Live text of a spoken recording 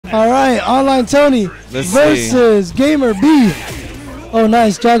All right, Online Tony versus GamerBee. Oh,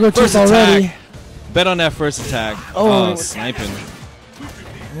 nice. Jaguar tooth already. Bet on that first attack. Oh, sniping.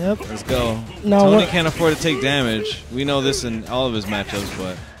 Yep. Let's go. Now Tony can't afford to take damage. We know this in all of his matchups,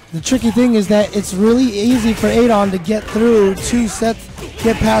 but the tricky thing is that it's really easy for Adon to get through two sets,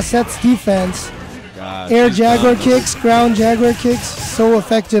 get past Seth's defense. God, Air Jaguar kicks, ground Jaguar kicks, so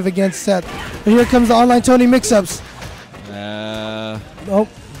effective against Seth. But here comes the Online Tony mix-ups. Oh,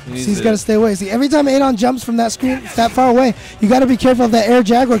 he's got to stay away. See, every time Adon jumps from that screen, that far away, you got to be careful of that Air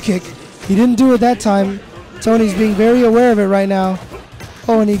Jaguar kick. He didn't do it that time. Tony's being very aware of it right now.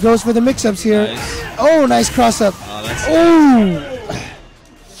 Oh, and he goes for the mix-ups here. Nice. Oh, nice cross-up.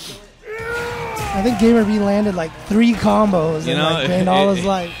 I think GamerBee landed like 3 combos and like gained all his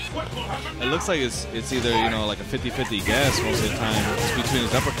life. It looks like it's either, like a 50-50 guess most of the time. It's between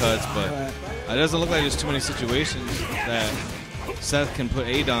his uppercuts, but it doesn't look like there's too many situations that Seth can put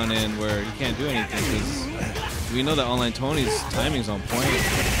Adon in where he can't do anything, because we know that Online Tony's timing's on point.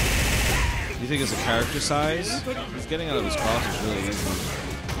 Do you think it's a character size? He's getting out of his crosses really easily.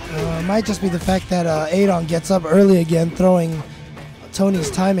 It might just be the fact that Adon gets up early again, throwing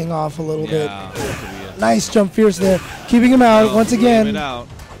Tony's timing off a little bit. Nice jump fierce there. Keeping him out once again.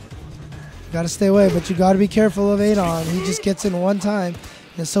 Got to stay away, but you got to be careful of Adon. He just gets in one time.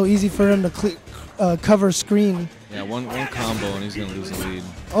 It's so easy for him to cover screen. Yeah, one combo and he's going to lose the lead.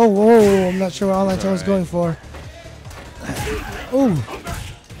 Oh, whoa. I'm not sure what Online Tony's going for. Oh.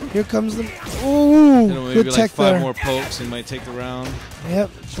 Here comes the... Oh, maybe good like tech 5 there. more pokes and might take the round. Yep.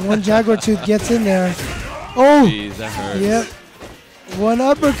 One Jaguar tooth gets in there. Oh. Jeez, that hurts. Yep. One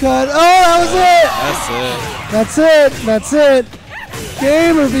uppercut. Oh, that was it. That's it. That's it.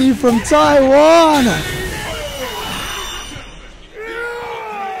 GamerBee from Taiwan.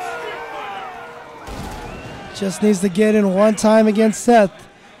 Just needs to get in one time against Seth.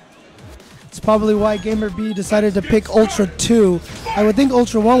 It's probably why GamerBee decided to pick Ultra 2. I would think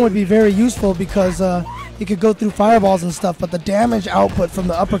Ultra 1 would be very useful because you could go through fireballs and stuff, but the damage output from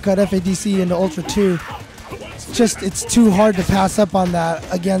the uppercut FADC into Ultra 2, it's too hard to pass up on that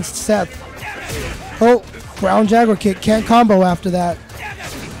against Seth. Oh, ground Jaguar kick, can't combo after that.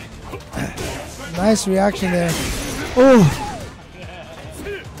 Nice reaction there. Oh,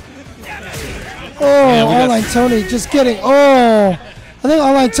 Online Tony just getting, I think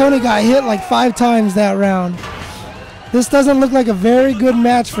Online Tony got hit like 5 times that round. This doesn't look like a very good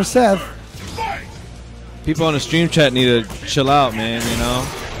match for Seth. People on the stream chat need to chill out, man,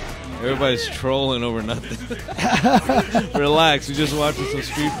 Everybody's trolling over nothing. Relax, we're just watching some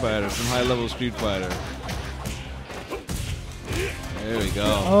Street Fighter, some high-level Street Fighter. There we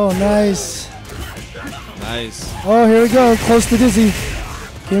go. Oh, nice. Nice. Oh, here we go, close to Dizzy.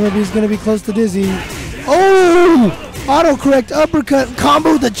 GamerBee's going to be close to Dizzy. Oh! Autocorrect uppercut,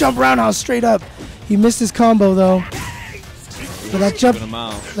 combo the jump roundhouse straight up. He missed his combo though. But that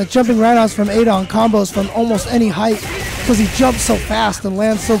jumping roundhouse from Adon combos from almost any height because he jumps so fast and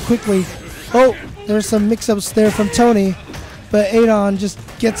lands so quickly. Oh, there's some mix-ups there from Tony, but Adon just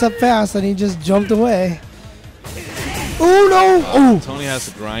gets up fast and he just jumped away. Oh no! Oh, Tony has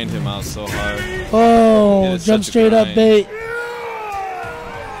to grind him out so hard. Oh, jump straight up bait.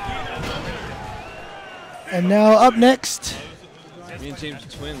 And now up next. Me and James are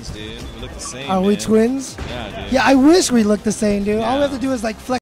twins, dude. We look the same. Are we twins? Yeah, dude. Yeah, I wish we looked the same, dude. Yeah. All we have to do is like flex.